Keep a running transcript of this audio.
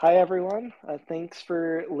Hi, everyone. Thanks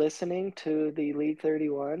for listening to the League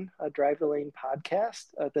 31 Drive the Lane podcast.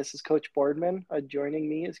 This is Coach Boardman. Joining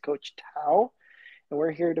me is Coach Tao, and we're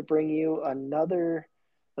here to bring you another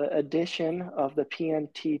edition of the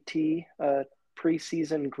PNTT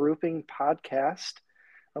preseason grouping podcast.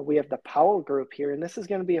 We have the Powell group here, and this is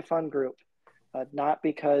going to be a fun group, not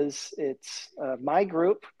because it's my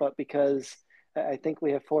group, but because I think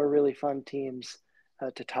we have four really fun teams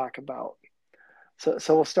to talk about.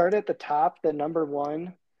 So we'll start at the top, the number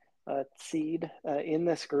one seed in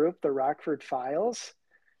this group, the Rockford Files.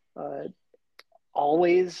 Uh,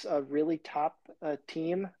 Always a really top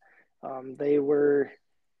team. They were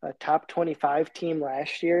a top 25 team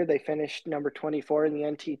last year. They finished number 24 in the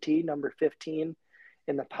NTT, number 15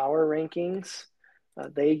 in the power rankings.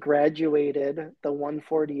 They graduated the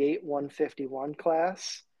 148 151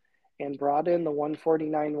 class and brought in the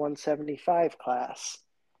 149 175 class.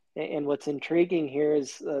 And what's intriguing here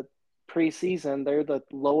is preseason, they're the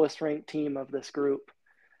lowest ranked team of this group.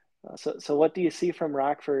 So what do you see from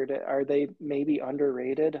Rockford? Are they maybe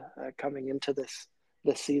underrated coming into this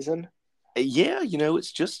season? Yeah,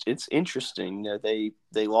 it's interesting.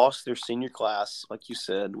 They lost their senior class, like you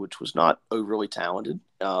said, which was not overly talented,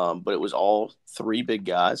 but it was all three big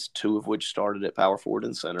guys, two of which started at power forward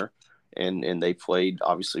and center, and they played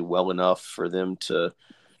obviously well enough for them to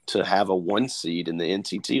have a one seed in the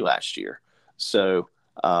NTT last year. So,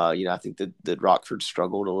 I think that Rockford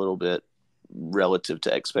struggled a little bit relative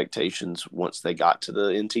to expectations once they got to the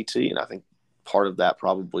NTT, and I think part of that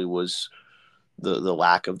probably was the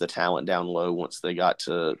lack of the talent down low once they got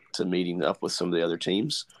to meeting up with some of the other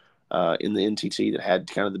teams in the NTT that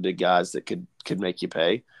had kind of the big guys that could make you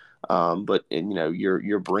pay. But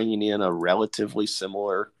you're bringing in a relatively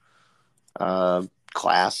similar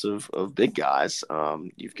class of big guys.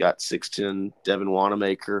 You've got 6'10" Devin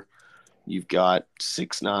Wanamaker, you've got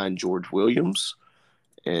 6'9" George Williams,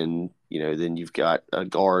 and then you've got a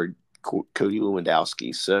guard Cody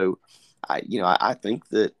Lewandowski. So I think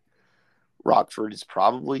that Rockford is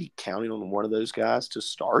probably counting on one of those guys to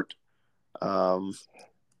start. Um,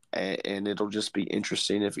 and it'll just be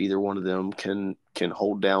interesting if either one of them can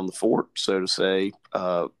hold down the fort, so to say,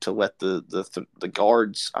 to let the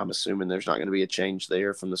guards. I'm assuming there's not going to be a change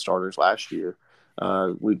there from the starters last year.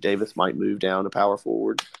 Luke Davis might move down to power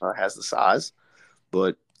forward, has the size,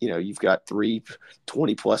 but you've got three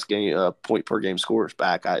 20-plus game point per game scorers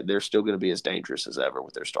back. They're still going to be as dangerous as ever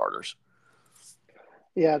with their starters.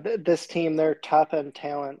 Yeah, this team, they're top end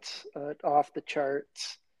talent off the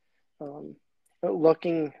charts. Um,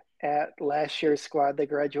 Looking at last year's squad, they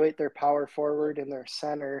graduate their power forward and their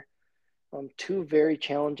center. Two very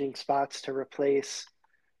challenging spots to replace,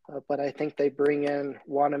 but I think they bring in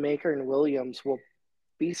Wanamaker and Williams will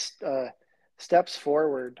be steps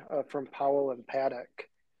forward from Powell and Paddock.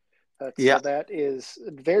 Yeah, So that is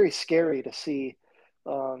very scary to see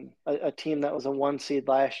a team that was a one seed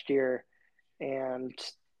last year and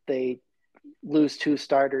they lose two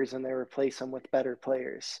starters and they replace them with better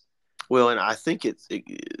players. well, and I think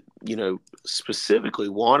specifically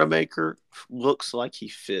Wanamaker looks like he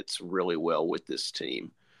fits really well with this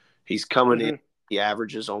team. He's coming in. Mm-hmm. He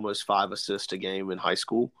averages almost 5 assists a game in high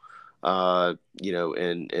school. And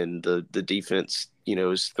the defense,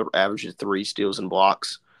 is averages 3 steals and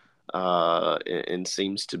blocks, and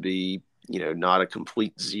seems to be not a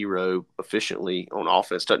complete zero efficiently on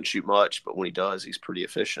offense. Doesn't shoot much, but when he does, he's pretty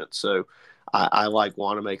efficient. So I like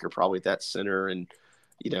Wanamaker probably at that center, and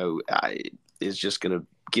is just going to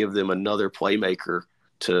give them another playmaker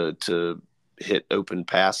to hit open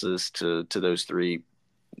passes to those three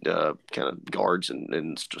kind of guards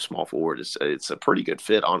and small forward. It's a pretty good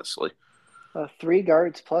fit, honestly. Three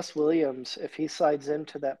guards plus Williams, if he slides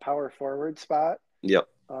into that power forward spot. Yep.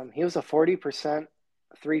 He was a 40%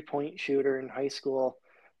 3-point shooter in high school.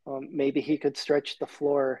 Maybe he could stretch the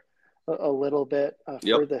floor a little bit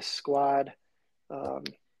Yep. for this squad. Um,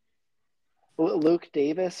 Luke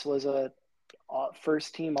Davis was a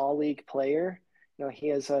first team all league player. He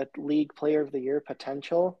has a league player of the year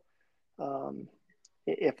potential.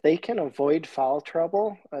 If they can avoid foul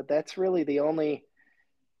trouble, that's really the only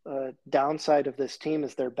downside of this team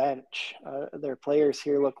is their bench. Their players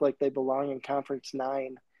here look like they belong in Conference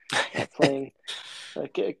 9, playing,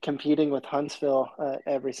 competing with Huntsville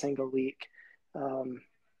every single week.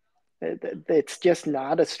 It's just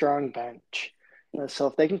not a strong bench. So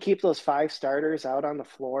if they can keep those five starters out on the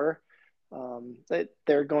floor,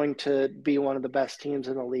 they're going to be one of the best teams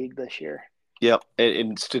in the league this year. Yep.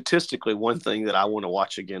 And statistically, one thing that I want to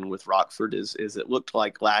watch again with Rockford is it looked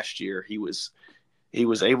like last year he was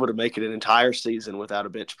able to make it an entire season without a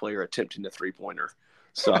bench player attempting a 3-pointer.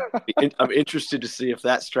 So I'm interested to see if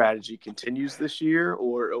that strategy continues this year,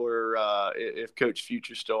 or if Coach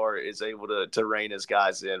Future Star is able to rein his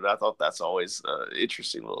guys in. But I thought that's always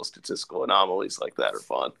interesting little statistical anomalies like that are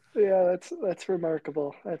fun. Yeah, that's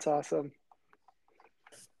remarkable. That's awesome.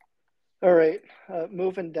 All right,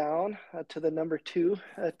 moving down to the number two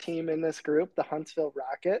team in this group, the Huntsville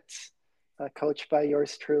Rockets, coached by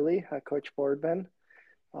yours truly, Coach Boardman.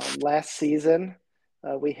 Last season,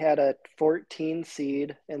 we had a 14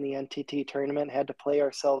 seed in the NTT tournament, had to play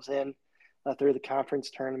ourselves in through the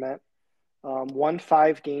conference tournament. Won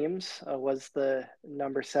 5 games, was the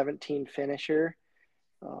number 17 finisher,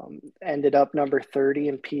 ended up number 30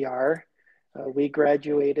 in PR. We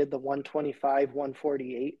graduated the 125,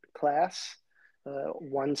 148 class,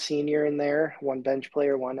 one senior in there, one bench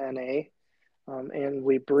player, one NA. And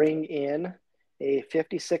we bring in a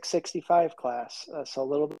 56-65 class, so a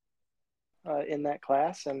little bit in that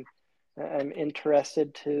class. And I'm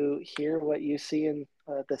interested to hear what you see in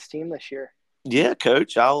this team this year. Yeah,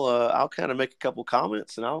 Coach, I'll kind of make a couple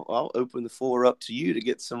comments, and I'll open the floor up to you to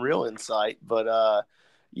get some real insight. But I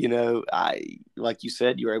like you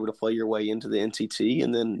said, you were able to play your way into the NTT,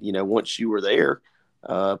 and then once you were there,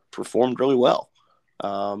 performed really well.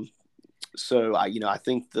 So I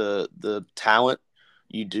think the talent,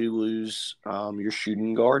 you do lose your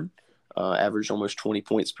shooting guard, averaged almost 20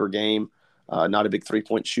 points per game. Not a big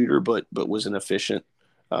 3-point shooter, but was an efficient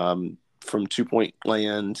from 2-point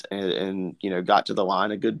land, and got to the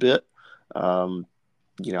line a good bit.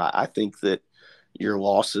 I think that your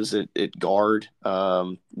losses at guard,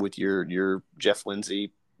 with your Jeff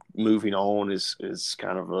Lindsay moving on, is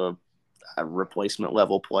kind of a replacement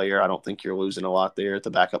level player. I don't think you're losing a lot there at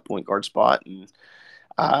the backup point guard spot. And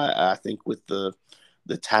I think with the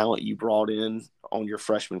talent you brought in on your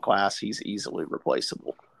freshman class, he's easily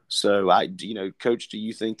replaceable. So Coach, do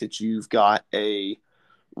you think that you've got a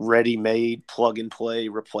ready-made plug-and-play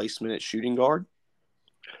replacement at shooting guard?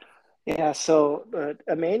 Yeah, so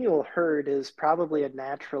Emmanuel Hurd is probably a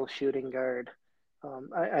natural shooting guard.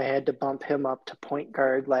 I had to bump him up to point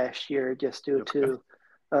guard last year just due to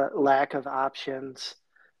lack of options.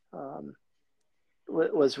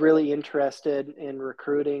 Was really interested in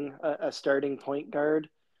recruiting a starting point guard.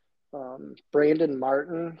 Brandon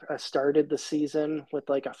Martin started the season with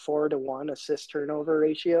like a 4-to-1 assist turnover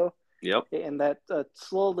ratio. Yep. And that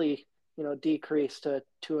slowly, decreased to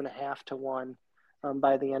 2.5-to-1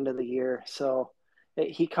 by the end of the year. So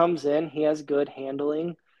he comes in, he has good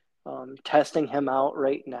handling. Testing him out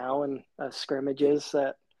right now in scrimmages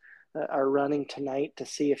that are running tonight to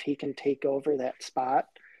see if he can take over that spot.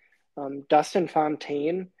 Dustin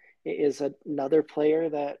Fontaine is another player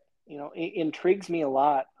that intrigues me a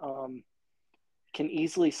lot. Can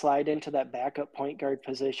easily slide into that backup point guard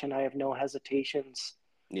position. I have no hesitations.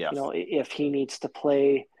 Yeah. If he needs to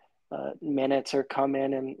play minutes or come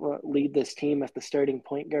in and lead this team if the starting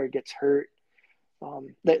point guard gets hurt.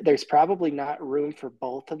 There's probably not room for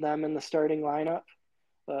both of them in the starting lineup.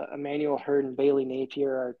 Emmanuel Hurd and Bailey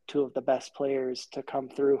Napier are two of the best players to come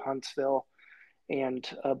through Huntsville. And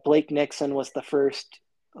Blake Nixon was the first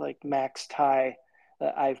max tie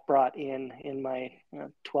that I've brought in my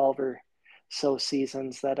 12 or so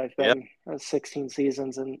seasons that I've been 16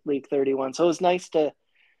 seasons in League 31. So it was nice to,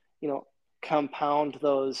 compound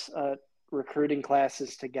those recruiting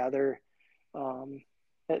classes together.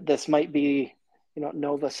 This might be,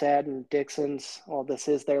 Nova Sad and Dixon's. Well, this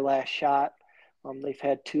is their last shot. They've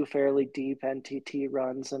had 2 fairly deep NTT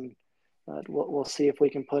runs, and we'll see if we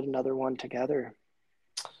can put another one together.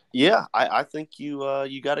 Yeah, I think you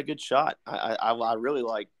got a good shot. I really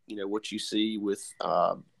like what you see with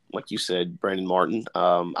like you said, Brandon Martin.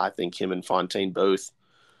 I think him and Fontaine both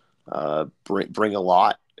bring a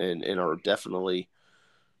lot and are definitely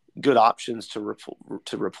good options to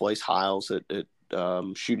replace Hiles at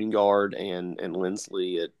shooting guard and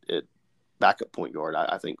Lindsley at backup point guard.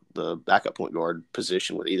 I think the backup point guard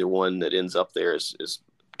position with either one that ends up there is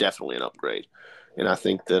definitely an upgrade. And I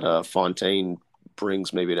think that Fontaine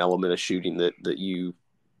brings maybe an element of shooting that you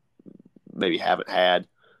maybe haven't had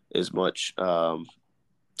as much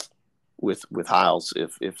with Hiles.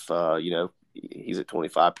 If he's at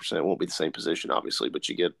 25%, it won't be the same position obviously, but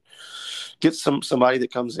you get somebody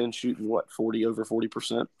that comes in shooting over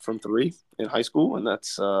 40% from 3 in high school, and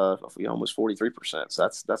that's almost 43%. So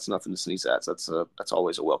that's nothing to sneeze at. So that's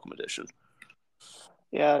always a welcome addition.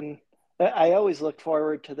 Yeah, and I always look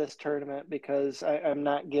forward to this tournament because I'm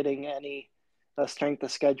not getting any strength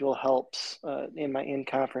of schedule helps in my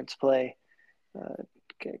in-conference play.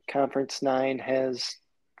 Conference 9 has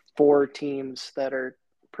 4 teams that are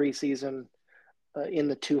preseason in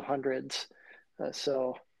the 200s.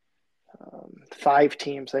 So 5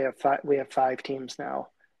 teams. We have 5 teams now.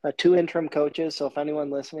 2 interim coaches. So if anyone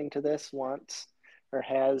listening to this wants or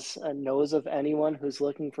has knows of anyone who's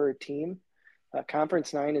looking for a team,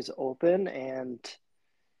 Conference 9 is open, and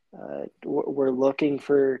we're looking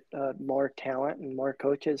for more talent and more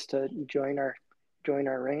coaches to join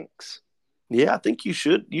our ranks. Yeah, I think you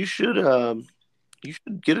should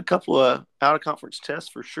get a couple of out of conference tests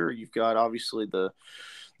for sure. You've got obviously the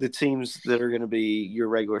teams that are going to be your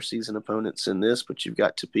regular season opponents in this, but you've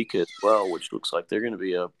got Topeka as well, which looks like they're going to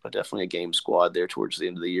be a definitely a game squad there towards the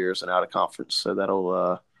end of the year as an out of conference. So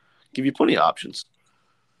that'll give you plenty of options.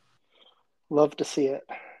 Love to see it.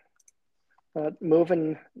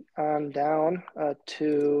 Moving on down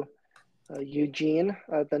to Eugene,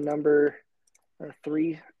 the number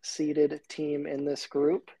 3 seeded team in this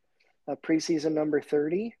group, preseason number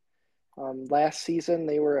 30. Last season,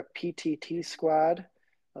 they were a PTT squad,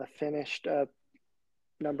 finished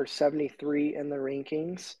number 73 in the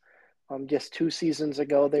rankings. Just 2 seasons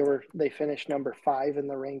ago, they finished number 5 in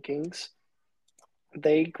the rankings.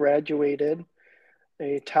 They graduated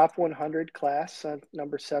a top 100 class,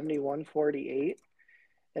 number 7148,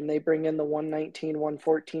 and they bring in the 119,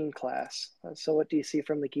 114 class. So what do you see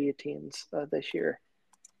from the Guillotines this year?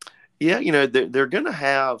 Yeah, they're going to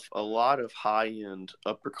have a lot of high-end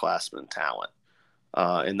upperclassmen talent.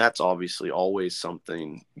 And that's obviously always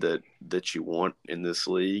something that you want in this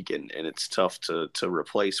league, and it's tough to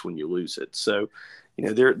replace when you lose it. So,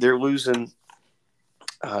 they're losing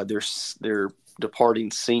they're departing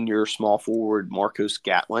senior small forward Marcos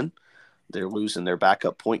Gatlin. They're losing their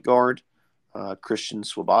backup point guard Christian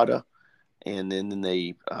Swabata, and then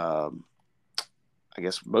they I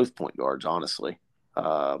guess both point guards, honestly.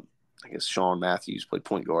 I guess Sean Matthews played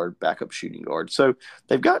point guard, backup shooting guard. So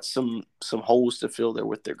they've got some holes to fill there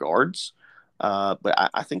with their guards. But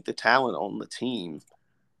I think the talent on the team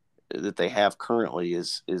that they have currently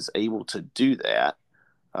is able to do that.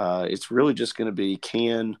 It's really just going to be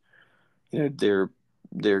their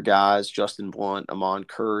guys, Justin Blunt, Amon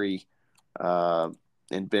Curry,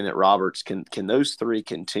 and Bennett Roberts, can those 3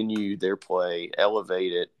 continue their play,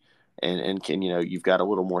 elevate it, and can you've got a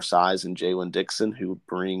little more size in Jalen Dixon, who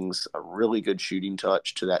brings a really good shooting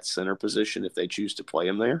touch to that center position if they choose to play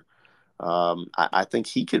him there. I think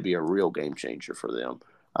he could be a real game changer for them.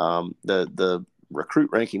 The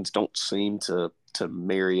recruit rankings don't seem to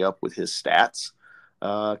marry up with his stats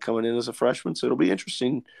coming in as a freshman, so it'll be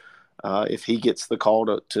interesting if he gets the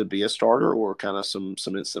call to be a starter or kind of some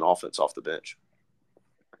instant offense off the bench.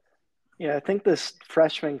 Yeah, I think this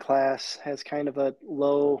freshman class has kind of a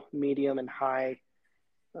low, medium, and high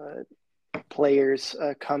players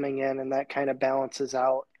coming in, and that kind of balances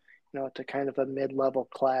out, to kind of a mid-level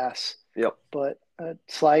class. Yep. But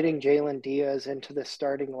sliding Jalen Diaz into the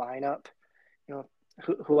starting lineup,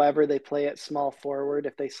 whoever they play at small forward,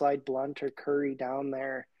 if they slide Blunt or Curry down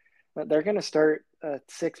there, they're going to start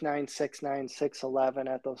 6'9", 6'9", 6'11"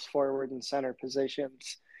 at those forward and center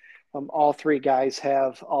positions. All 3 guys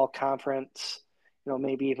have all conference,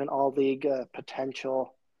 maybe even all league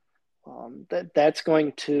potential. That's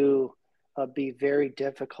going to be very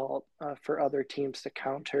difficult for other teams to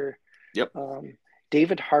counter. Yep.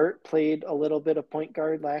 David Hart played a little bit of point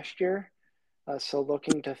guard last year, so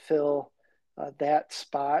looking to fill that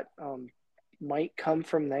spot might come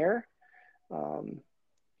from there.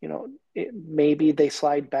 Maybe they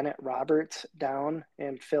slide Bennett Roberts down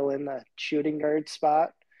and fill in the shooting guard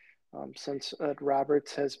spot. Since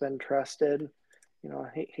Roberts has been trusted,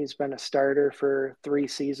 he's been a starter for 3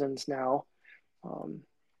 seasons now. I'm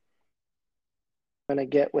going to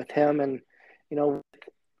get with him, and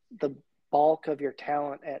the bulk of your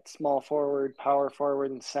talent at small forward, power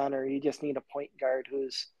forward, and center, you just need a point guard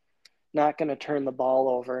who's not going to turn the ball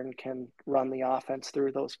over and can run the offense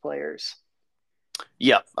through those players.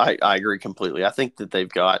 Yeah, I agree completely. I think that they've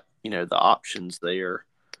got the options there.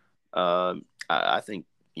 I think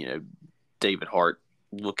David Hart,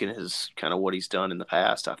 looking at his kind of what he's done in the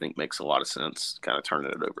past, I think makes a lot of sense, kind of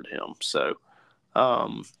turning it over to him. So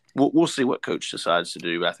we'll see what coach decides to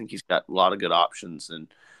do. I think he's got a lot of good options,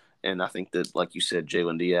 and I think that, like you said,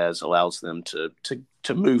 Jalen Diaz allows them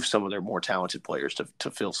to move some of their more talented players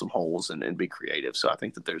to fill some holes and be creative. So I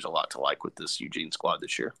think that there's a lot to like with this Eugene squad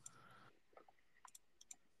this year.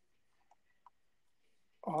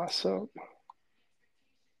 Awesome.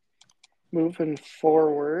 Moving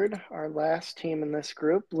forward, our last team in this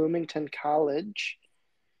group, Bloomington College.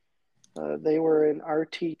 They were an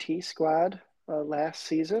RTT squad last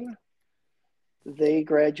season. They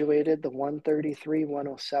graduated the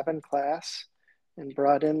 133-107 class and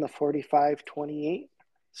brought in the 45-28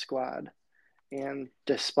 squad. And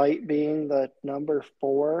despite being the number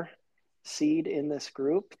 4 seed in this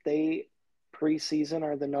group. They preseason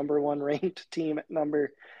are the number one ranked team at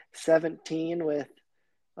number 17 with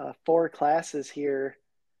 4 classes here,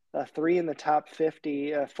 3 in the top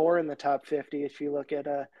 50, 4 in the top 50 if you look at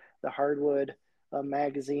the Hardwood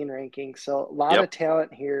magazine ranking. So a lot Yep. of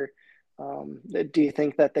talent here. Do you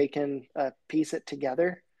think that they can piece it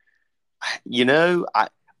together?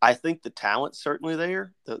 I think the talent's certainly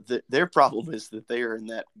there. Their problem is that they are in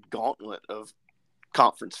that gauntlet of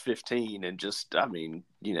conference 15 and just, I mean,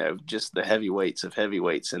 just the heavyweights of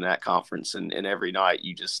heavyweights in that conference. And every night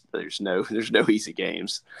there's no easy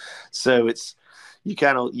games. So you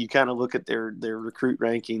kind of look at their recruit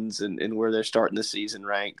rankings and where they're starting the season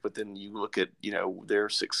ranked, but then you look at their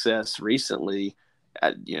success recently.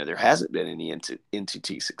 There hasn't been any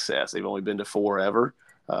NTT success. They've only been to 4 ever,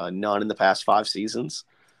 none in the past 5 seasons.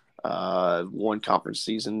 1 conference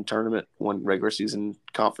season tournament, 1 regular season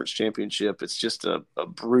conference championship. It's just a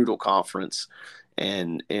brutal conference,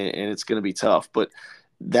 and it's going to be tough. But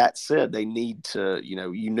that said, they need to,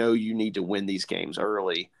 you need to win these games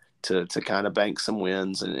early to kind of bank some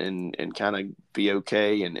wins and kind of be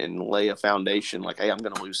okay and lay a foundation like, hey, I'm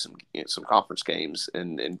going to lose some conference games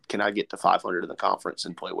and can I get to 500 in the conference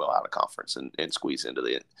and play well out of conference and squeeze into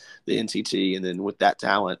the NTT, and then with that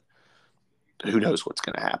talent, who knows what's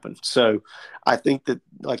going to happen. So I think that,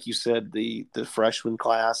 like you said, the freshman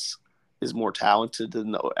class is more talented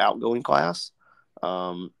than the outgoing class.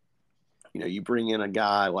 You bring in a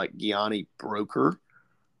guy like Gianni Broker,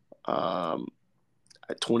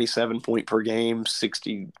 at 27 point per game,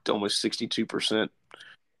 60, almost 62%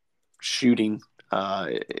 shooting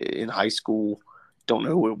in high school. Don't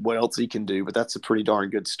know what else he can do, but that's a pretty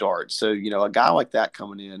darn good start. So, a guy like that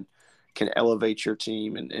coming in can elevate your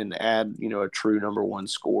team and add, a true number 1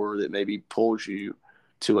 scorer that maybe pulls you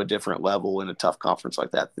to a different level in a tough conference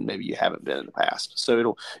like that than maybe you haven't been in the past.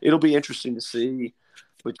 So it'll be interesting to see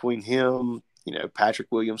between him. Patrick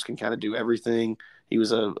Williams can kind of do everything. He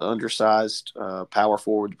was a undersized power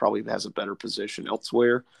forward, probably has a better position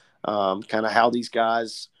elsewhere. Kind of how these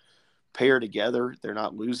guys pair together. They're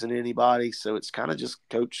not losing anybody. So it's kind of just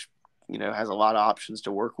coach, has a lot of options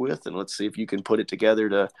to work with. And let's see if you can put it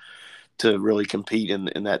together to really compete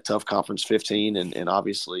in that tough conference 15 and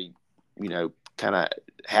obviously, kind of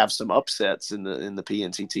have some upsets in the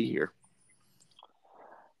PNCT here.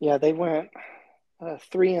 Yeah, they went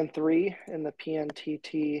 3-3 in the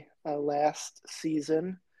PNTT last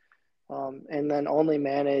season, and then only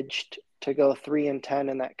managed to go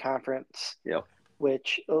 3-10 in that conference. Yeah.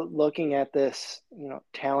 Which, looking at this,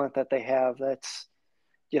 talent that they have, that's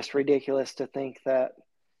just ridiculous to think that,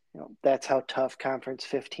 that's how tough Conference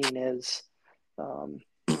 15 is.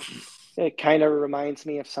 It kind of reminds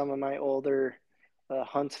me of some of my older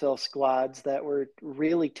Huntsville squads that were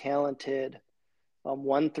really talented,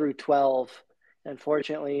 1 through 12.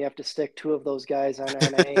 Unfortunately, you have to stick 2 of those guys on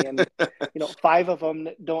NA, and 5 of them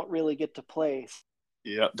don't really get to play.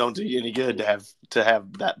 Yeah, don't do you any good to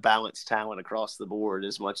have that balanced talent across the board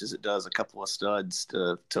as much as it does a couple of studs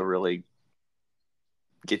to really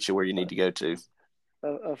get you where you need to go to.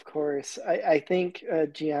 Of course. I think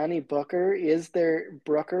Gianni Booker is their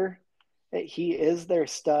Brooker. He is their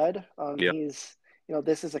stud. Yep. He's,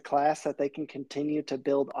 this is a class that they can continue to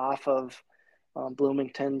build off of.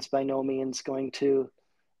 Bloomington's by no means going to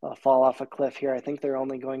fall off a cliff here. I think they're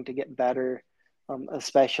only going to get better,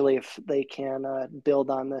 especially if they can build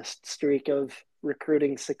on this streak of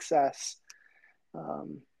recruiting success.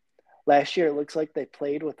 Last year, it looks like they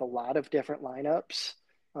played with a lot of different lineups,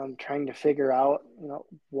 trying to figure out,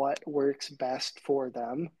 what works best for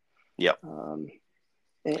them. Yep.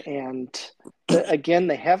 And again,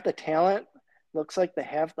 they have the talent. Looks like they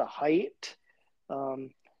have the height.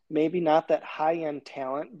 Maybe not that high-end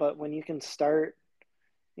talent, but when you can start,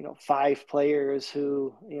 5 players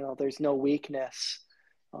who, there's no weakness,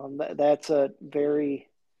 that's a very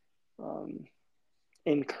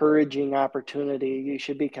encouraging opportunity. You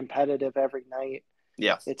should be competitive every night.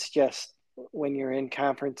 Yeah. It's just when you're in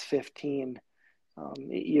Conference 15,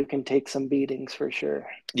 you can take some beatings for sure.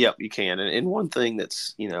 Yep, you can. And one thing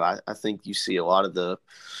that's, I think you see a lot of the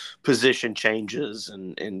position changes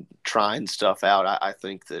and trying stuff out. I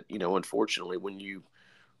think that, unfortunately, when you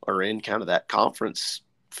are in kind of that Conference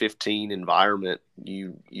 15 environment,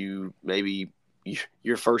 you maybe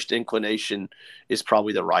your first inclination is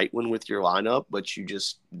probably the right one with your lineup, but you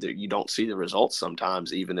don't see the results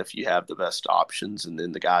sometimes, even if you have the best options and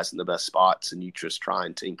then the guys in the best spots, and you just try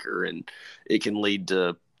and tinker, and it can lead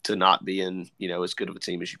to not being, as good of a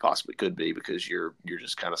team as you possibly could be, because you're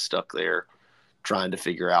just kind of stuck there trying to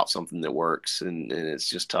figure out something that works. And it's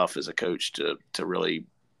just tough as a coach to really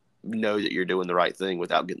know that you're doing the right thing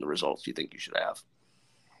without getting the results you think you should have.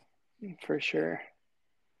 For sure.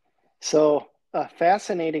 So a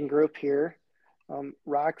fascinating group here.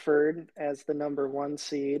 Rockford as the number 1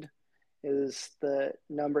 seed is the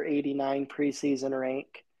number 89 preseason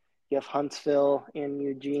rank. You have Huntsville and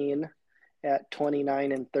Eugene at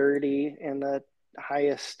 29 and 30, and the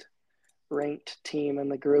highest ranked team in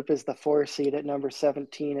the group is the 4 seed at number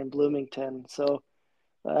 17 in Bloomington. So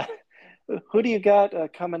uh, who do you got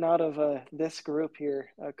coming out of this group here,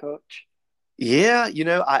 Coach? Yeah,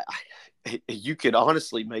 you could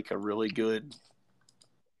honestly make a really good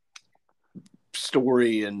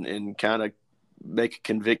story and kind of make a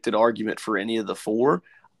convicted argument for any of the 4.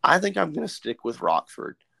 I think I'm going to stick with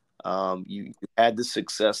Rockford. You had the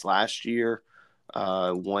success last year,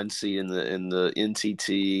 1 seed in the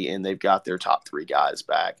NTT, and they've got their top 3 guys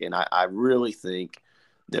back. And I really think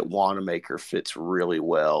that Wanamaker fits really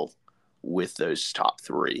well with those top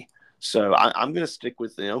 3. So I'm going to stick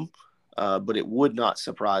with them. But it would not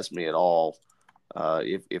surprise me at all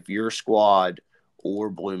if your squad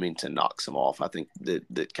or Bloomington knocks them off. I think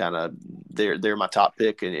that kind of they're my top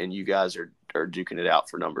pick, and you guys are duking it out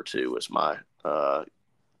for number 2 as my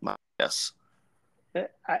guess.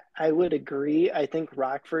 I would agree. I think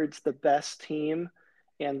Rockford's the best team,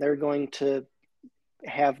 and they're going to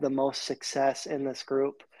have the most success in this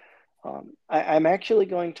group. I'm actually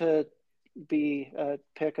going to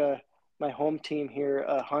pick my home team here,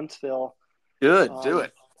 Huntsville. Good, do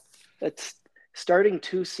it. It's starting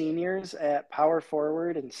 2 seniors at power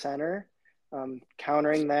forward and center,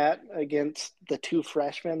 countering that against the 2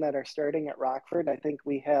 freshmen that are starting at Rockford. I think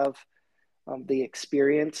we have the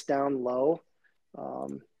experience down low,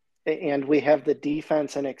 and we have the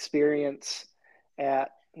defense and experience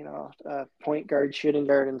at point guard, shooting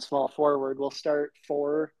guard, and small forward. We'll start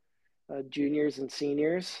 4 juniors and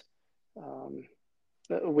seniors.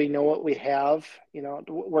 We know what we have.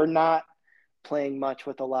 We're not playing much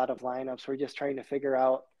with a lot of lineups. We're just trying to figure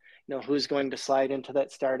out, who's going to slide into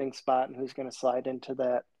that starting spot and who's going to slide into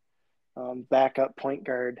that backup point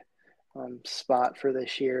guard spot for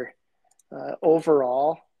this year.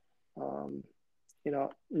 Overall,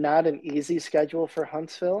 not an easy schedule for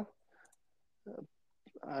Huntsville.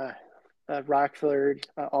 Rockford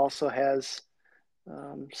also has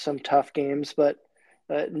some tough games, but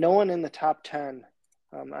no one in the top 10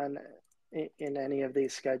 in any of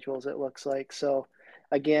these schedules, it looks like. So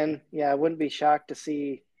again, I wouldn't be shocked to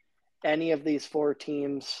see any of these 4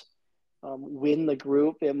 teams win the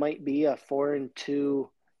group. It might be a 4-2,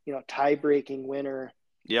 tie-breaking winner.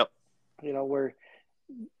 Yep. Where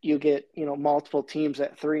you get, multiple teams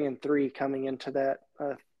at 3-3 coming into that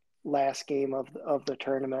last game of the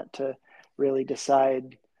tournament to really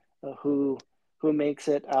decide who makes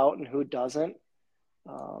it out and who doesn't.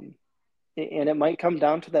 And it might come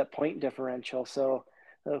down to that point differential. So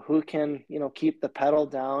who can, keep the pedal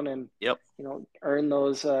down and, yep, earn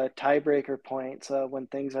those tiebreaker points when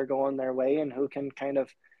things are going their way, and who can kind of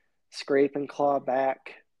scrape and claw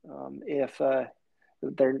back if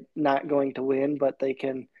they're not going to win, but they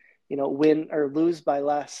can, win or lose by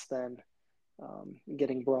less than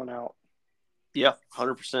getting blown out. Yeah,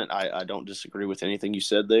 100%. I don't disagree with anything you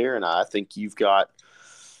said there, and I think you've got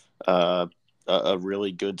a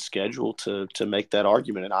really good schedule to make that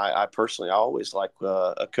argument. And I personally, I always like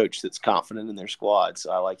a coach that's confident in their squad.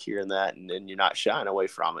 So I like hearing that, and you're not shying away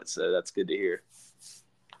from it. So that's good to hear.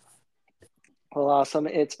 Well, awesome.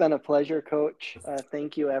 It's been a pleasure, Coach.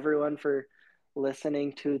 Thank you, everyone, for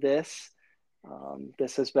listening to this.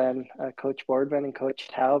 This has been Coach Boardman and Coach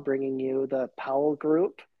Tao bringing you the Powell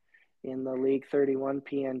Group in the League 31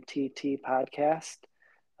 PNTT podcast.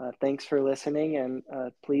 Thanks for listening, and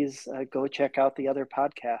please go check out the other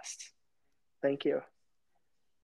podcasts. Thank you.